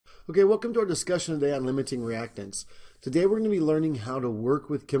Okay, welcome to our discussion today on limiting reactants. Today we're going to be learning how to work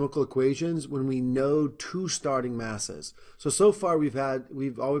with chemical equations when we know two starting masses. So far we've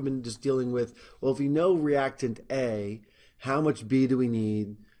always been just dealing with, well, if we know reactant A, how much B do we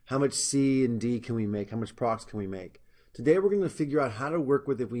need? How much C and D can we make? How much prox can we make? Today we're going to figure out how to work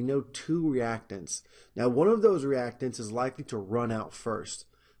with if we know two reactants. Now one of those reactants is likely to run out first.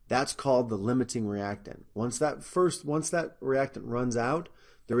 That's called the limiting reactant. Once that reactant runs out,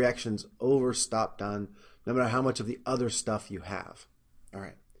 the reaction's over, stop, done, no matter how much of the other stuff you have. All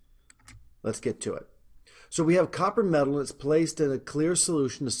right, let's get to it. So we have copper metal and it's placed in a clear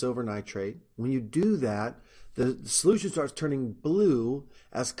solution of silver nitrate. When you do that, the solution starts turning blue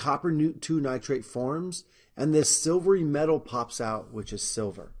as copper 2 nitrate forms, and this silvery metal pops out, which is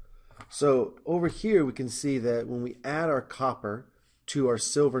silver. So over here we can see that when we add our copper to our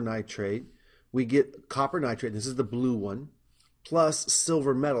silver nitrate, we get copper nitrate, this is the blue one, plus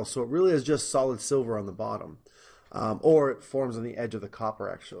silver metal. So it really is just solid silver on the bottom, or it forms on the edge of the copper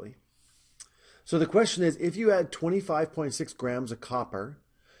actually. So the question is, if you add 25.6 grams of copper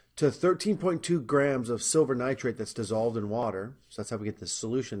to 13.2 grams of silver nitrate that's dissolved in water, so that's how we get this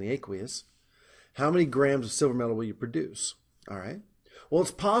solution, the aqueous, how many grams of silver metal will you produce? All right. Well, it's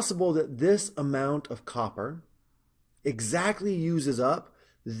possible that this amount of copper exactly uses up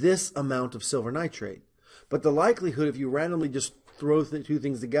this amount of silver nitrate. But the likelihood, if you randomly just throw two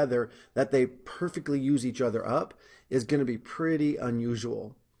things together, that they perfectly use each other up is going to be pretty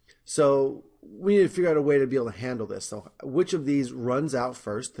unusual. So we need to figure out a way to be able to handle this. So which of these runs out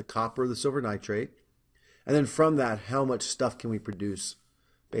first, the copper or the silver nitrate? And then from that, how much stuff can we produce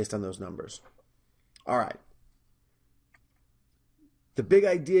based on those numbers? All right. The big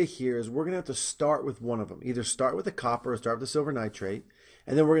idea here is we're going to have to start with one of them. Either start with the copper or start with the silver nitrate.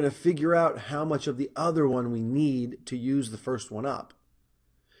 And then we're going to figure out how much of the other one we need to use the first one up.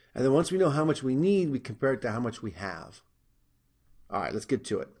 And then once we know how much we need, we compare it to how much we have. All right, let's get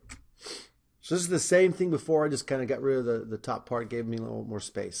to it. So this is the same thing before. I just kind of got rid of the top part, gave me a little more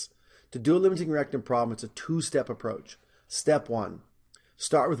space. To do a limiting reactant problem, it's a two-step approach. Step one,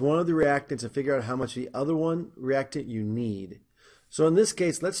 start with one of the reactants and figure out how much of the other one reactant you need. So in this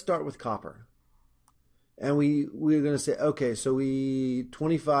case, let's start with copper. And we're going to say, okay, so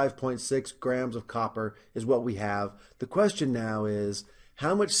 25.6 grams of copper is what we have. The question now is,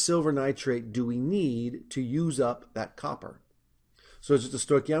 how much silver nitrate do we need to use up that copper? So it's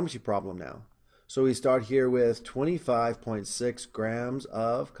just a stoichiometry problem now. So we start here with 25.6 grams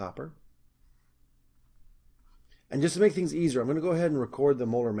of copper. And just to make things easier, I'm going to go ahead and record the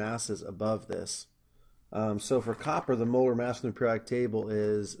molar masses above this. So for copper, the molar mass in the periodic table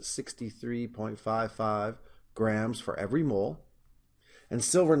is 63.55 grams for every mole. And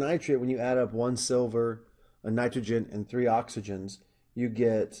silver nitrate, when you add up one silver, a nitrogen, and 3 oxygens, you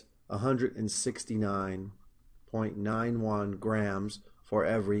get 169.91 grams for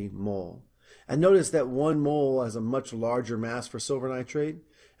every mole. And notice that 1 mole has a much larger mass for silver nitrate,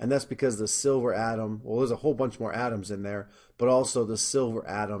 and that's because the silver atom, well, there's a whole bunch more atoms in there, but also the silver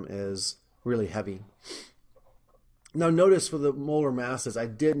atom is really heavy. Now notice for the molar masses, I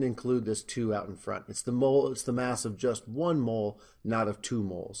didn't include this 2 out in front. It's the mass of just 1 mole, not of 2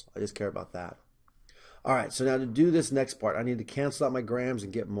 moles. I just care about that. All right, so now to do this next part, I need to cancel out my grams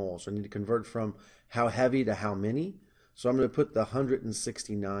and get moles. So I need to convert from how heavy to how many. So I'm going to put the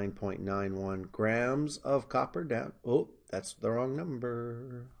 169.91 grams of copper down. Oh, that's the wrong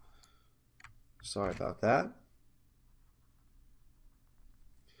number. Sorry about that.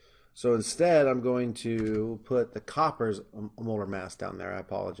 So instead, I'm going to put the copper's molar mass down there. I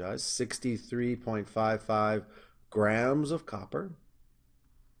apologize. 63.55 grams of copper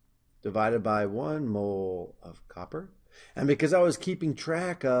divided by 1 mole of copper. And because I was keeping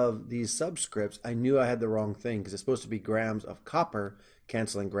track of these subscripts, I knew I had the wrong thing because it's supposed to be grams of copper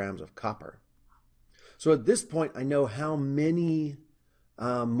canceling grams of copper. So at this point, I know how many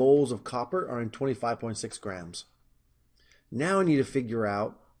moles of copper are in 25.6 grams. Now I need to figure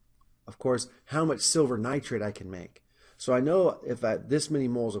out, of course, how much silver nitrate I can make. So I know if at this many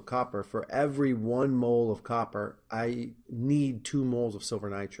moles of copper, for every 1 mole of copper, I need 2 moles of silver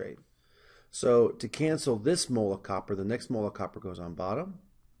nitrate. So to cancel this mole of copper, the next mole of copper goes on bottom,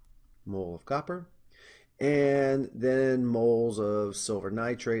 mole of copper, and then moles of silver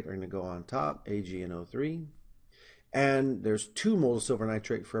nitrate are going to go on top, AgNO3, and there's 2 moles of silver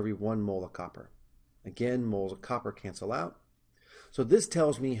nitrate for every 1 mole of copper. Again, moles of copper cancel out. So this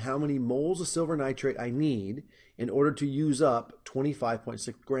tells me how many moles of silver nitrate I need in order to use up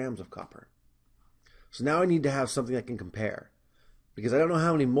 25.6 grams of copper. So now I need to have something I can compare. because I don't know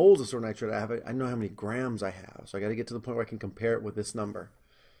how many moles of silver nitrate I have. I know how many grams I have. So I got to get to the point where I can compare it with this number.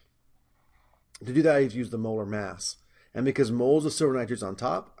 To do that, I have to use the molar mass. And because moles of silver nitrate is on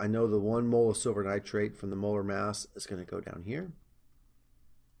top, I know the 1 mole of silver nitrate from the molar mass is going to go down here.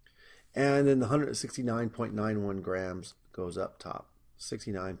 And then the 169.91 grams goes up top.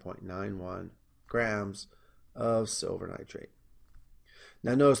 69.91 grams of silver nitrate.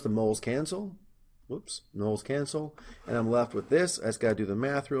 Now notice the moles cancel. Whoops, moles cancel. And I'm left with this. I just got to do the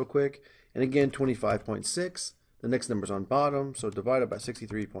math real quick. And again, 25.6. The next number's on bottom, so divided by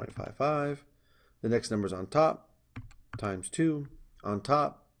 63.55. The next number's on top, times 2, on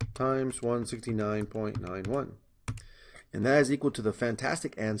top, times 169.91. And that is equal to the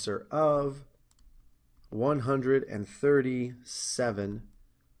fantastic answer of 137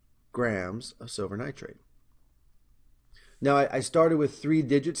 grams of silver nitrate. Now, I started with 3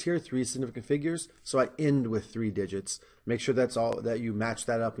 digits here, 3 significant figures, so I end with 3 digits. Make sure that's all, that you match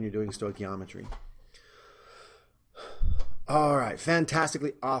that up when you're doing stoichiometry. All right,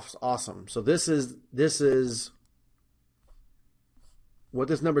 fantastically awesome. So this is what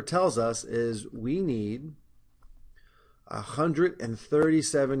this number tells us is we need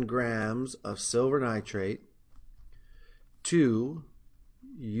 137 grams of silver nitrate to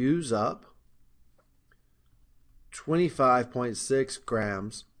use up 25.6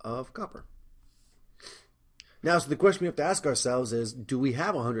 grams of copper. Now, so the question we have to ask ourselves is, do we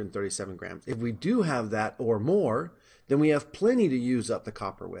have 137 grams? If we do have that or more, then we have plenty to use up the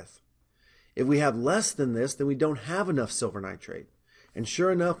copper with. If we have less than this, then we don't have enough silver nitrate. And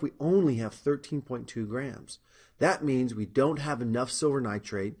sure enough, we only have 13.2 grams. That means we don't have enough silver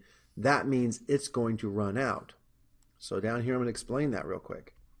nitrate. That means it's going to run out. So down here, I'm going to explain that real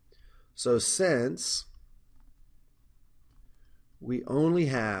quick. So since we only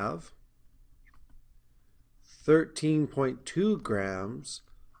have 13.2 grams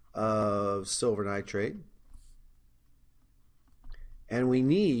of silver nitrate, and we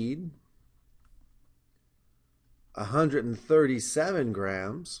need 137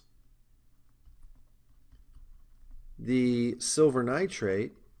 grams, the silver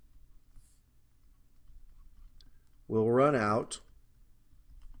nitrate will run out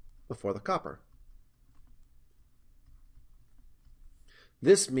before the copper.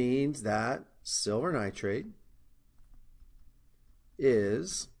 This means that silver nitrate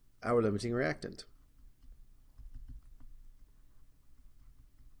is our limiting reactant.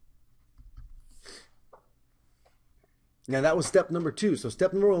 Now that was step number 2. So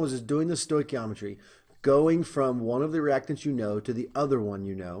step number 1 was just doing the stoichiometry, going from one of the reactants you know to the other one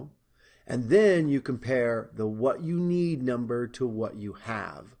you know, and then you compare the what you need number to what you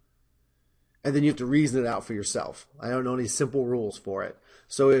have. And then you have to reason it out for yourself. I don't know any simple rules for it.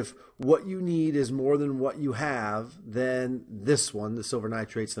 So if what you need is more than what you have, then this one, the silver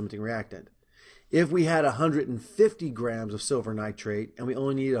nitrate's limiting reactant. If we had 150 grams of silver nitrate and we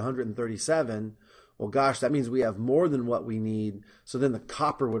only need 137, well, gosh, that means we have more than what we need. So then the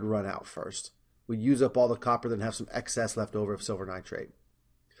copper would run out first. We'd use up all the copper, then have some excess left over of silver nitrate.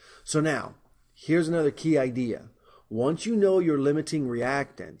 So now, here's another key idea. Once you know your limiting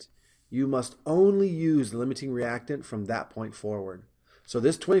reactant, you must only use the limiting reactant from that point forward. So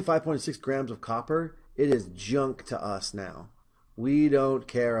this 25.6 grams of copper, it is junk to us now. We don't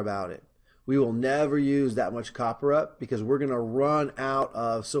care about it. We will never use that much copper up because we're going to run out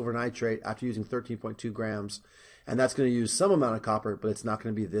of silver nitrate after using 13.2 grams. And that's going to use some amount of copper, but it's not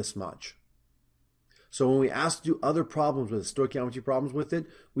going to be this much. So when we ask to do other problems with it, stoichiometry problems with it,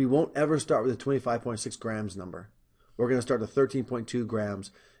 we won't ever start with the 25.6 grams number. We're going to start with 13.2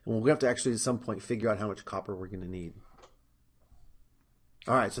 grams. And we'll have to actually at some point figure out how much copper we're going to need.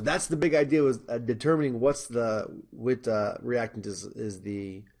 All right, so that's the big idea, was determining which reactant is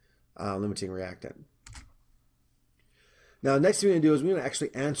the limiting reactant. Now, next thing we're going to do is we're going to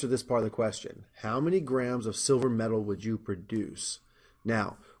actually answer this part of the question. How many grams of silver metal would you produce?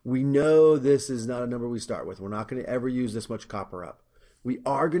 Now, we know this is not a number we start with. We're not going to ever use this much copper up. We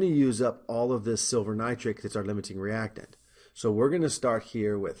are going to use up all of this silver nitrate because it's our limiting reactant. So we're going to start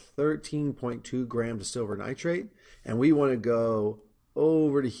here with 13.2 grams of silver nitrate, and we want to go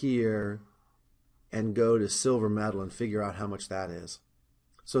over to here and go to silver metal and figure out how much that is.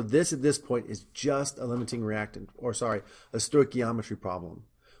 So this at this point is just a limiting reactant, or sorry, a stoichiometry problem.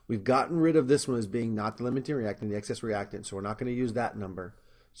 We've gotten rid of this one as being not the limiting reactant, the excess reactant, so we're not going to use that number.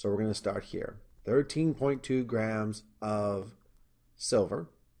 So we're going to start here. 13.2 grams of silver.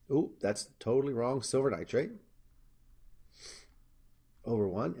 Ooh, that's totally wrong. Silver nitrate. Over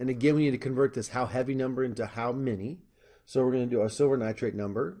 1. And again, we need to convert this how heavy number into how many. So we're going to do our silver nitrate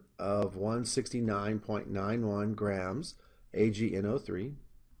number of 169.91 grams AgNO3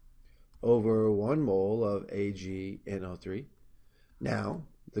 over 1 mole of AgNO3. Now,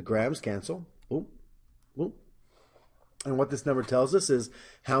 the grams cancel. Oh, oh. And what this number tells us is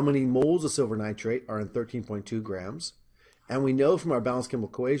how many moles of silver nitrate are in 13.2 grams. And we know from our balanced chemical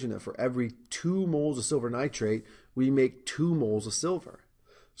equation that for every 2 moles of silver nitrate, we make 2 moles of silver.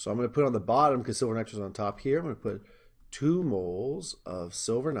 So I'm going to put on the bottom, because silver nitrate is on top here, I'm going to put 2 moles of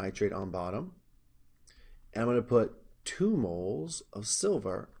silver nitrate on bottom. And I'm going to put 2 moles of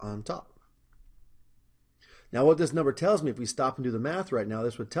silver on top. Now what this number tells me, if we stop and do the math right now,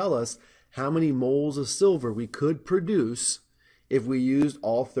 this would tell us how many moles of silver we could produce if we used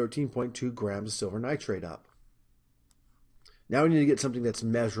all 13.2 grams of silver nitrate up. Now we need to get something that's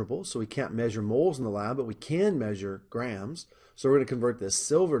measurable. So we can't measure moles in the lab, but we can measure grams. So we're going to convert this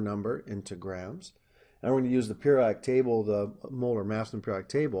silver number into grams. And we're going to use the periodic table, the molar mass in the periodic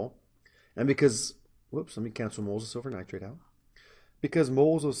table. And because, whoops, let me cancel moles of silver nitrate out. Because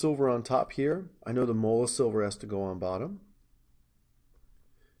moles of silver on top here, I know the mole of silver has to go on bottom.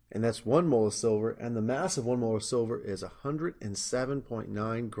 And that's 1 mole of silver. And the mass of 1 mole of silver is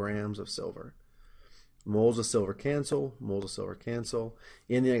 107.9 grams of silver. Moles of silver cancel. Moles of silver cancel.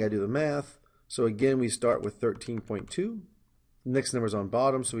 In the end, I got to do the math. So again, we start with 13.2. The next number's on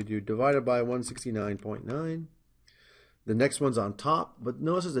bottom, so we do divided by 169.9. The next one's on top, but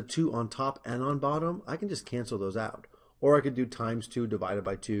notice there's a 2 on top and on bottom. I can just cancel those out. Or I could do times 2 divided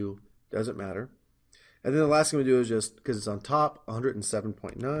by 2. Doesn't matter. And then the last thing we do is just, because it's on top,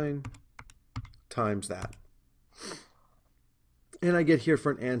 107.9 times that. And I get here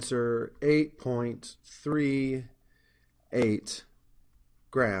for an answer 8.38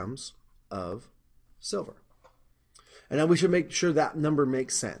 grams of silver. And now we should make sure that number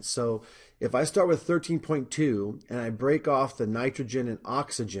makes sense. So if I start with 13.2 and I break off the nitrogen and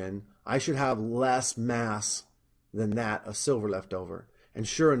oxygen, I should have less mass than that of silver left over. And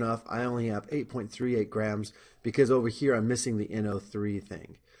sure enough, I only have 8.38 grams because over here I'm missing the NO3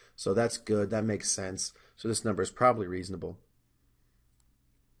 thing. So that's good. That makes sense. So this number is probably reasonable.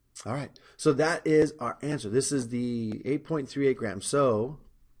 All right. So that is our answer. This is the 8.38 grams. So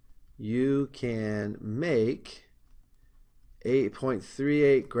you can make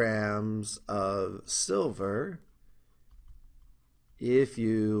 8.38 grams of silver if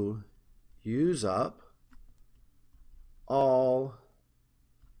you use up all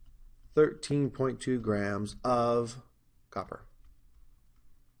 13.2 grams of copper.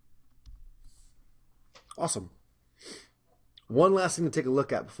 Awesome. One last thing to take a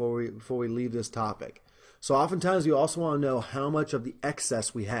look at before we leave this topic. So oftentimes you also want to know how much of the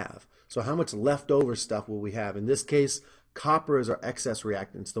excess we have. So how much leftover stuff will we have? In this case, copper is our excess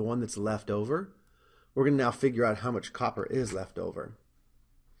reactant. It's the one that's left over. We're going to now figure out how much copper is left over.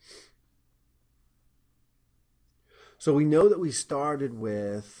 So we know that we started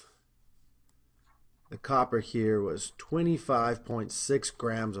with, the copper here was 25.6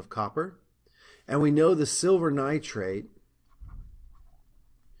 grams of copper. And we know the silver nitrate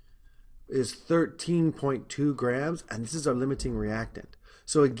is 13.2 grams, and this is our limiting reactant.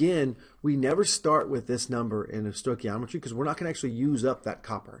 So again, we never start with this number in a stoichiometry because we're not going to actually use up that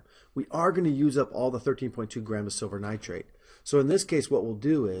copper. We are going to use up all the 13.2 grams of silver nitrate. So in this case, what we'll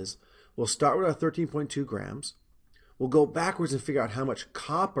do is we'll start with our 13.2 grams. We'll go backwards and figure out how much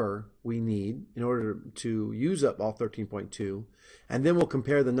copper we need in order to use up all 13.2. And then we'll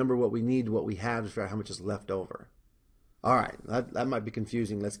compare the number what we need to what we have to figure out how much is left over. All right, that might be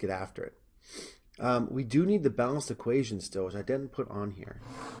confusing. Let's get after it. We do need the balanced equation still, which I didn't put on here.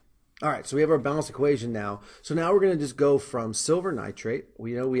 All right, so we have our balanced equation now. So now we're going to just go from silver nitrate.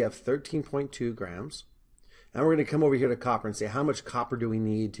 We know we have 13.2 grams. And we're going to come over here to copper and say, how much copper do we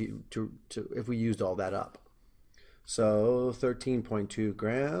need to if we used all that up? So 13.2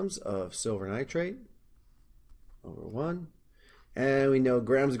 grams of silver nitrate over 1. And we know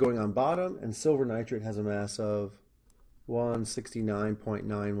grams going on bottom, and silver nitrate has a mass of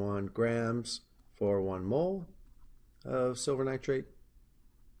 169.91 grams for 1 mole of silver nitrate.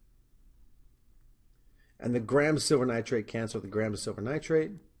 And the grams of silver nitrate cancel with the grams of silver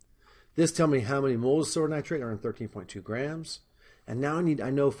nitrate. This tells me how many moles of silver nitrate are in 13.2 grams. And now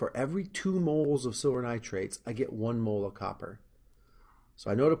I know for every 2 moles of silver nitrates, I get 1 mole of copper. So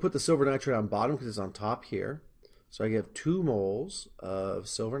I know to put the silver nitrate on bottom because it's on top here. So I give 2 moles of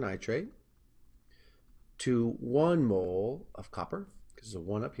silver nitrate to 1 mole of copper, because there's a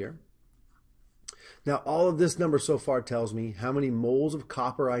 1 up here. Now all of this number so far tells me how many moles of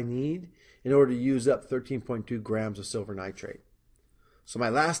copper I need in order to use up 13.2 grams of silver nitrate. So my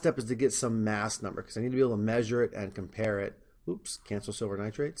last step is to get some mass number, because I need to be able to measure it and compare it. Oops, cancel silver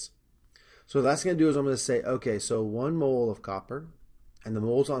nitrates. So the last thing I do is I'm going to say, okay, so 1 mole of copper, and the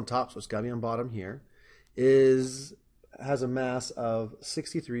mole's on top, so it's got to be on bottom here, is has a mass of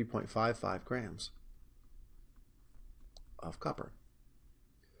 63.55 grams of copper.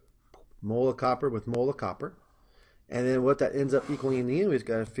 Mole of copper with mole of copper. And then what that ends up equaling in the end, we've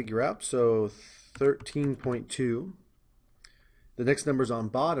got to figure out. So 13.2. The next number's on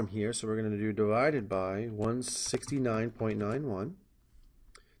bottom here, so we're going to do divided by 169.91.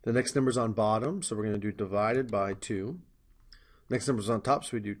 The next number's on bottom, so we're going to do divided by 2. Next number's on top,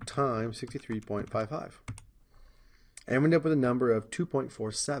 so we do times 63.55. And we end up with a number of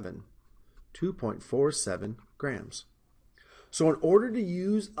 2.47. 2.47 grams. So in order to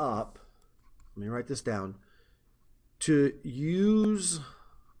use up, let me write this down, to use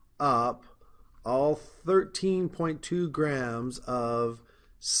up all 13.2 grams of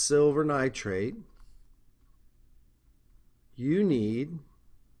silver nitrate, you need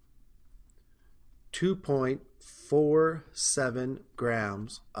 2.47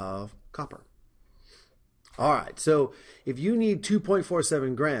 grams of copper. All right, so if you need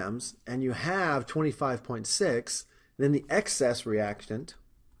 2.47 grams and you have 25.6, then the excess reactant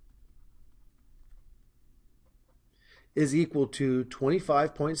is equal to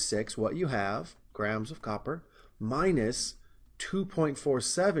 25.6, what you have, grams of copper, minus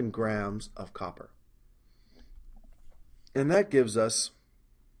 2.47 grams of copper. And that gives us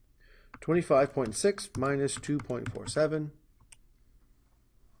 25.6 minus 2.47,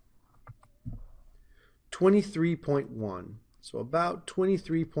 23.1. So about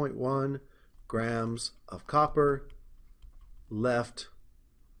 23.1 grams of copper left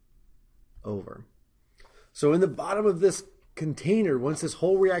over. So in the bottom of this container, once this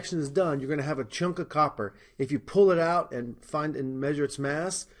whole reaction is done, you're going to have a chunk of copper. If you pull it out and find and measure its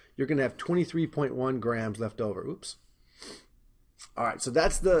mass, you're going to have 23.1 grams left over. Oops. All right, so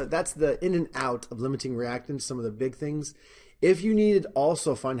that's the in and out of limiting reactants, some of the big things. If you needed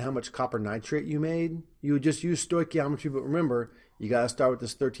also find how much copper nitrate you made, you would just use stoichiometry, but remember, you got to start with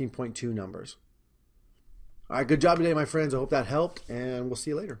this 13.2 numbers. All right, good job today, my friends. I hope that helped, and we'll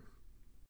see you later.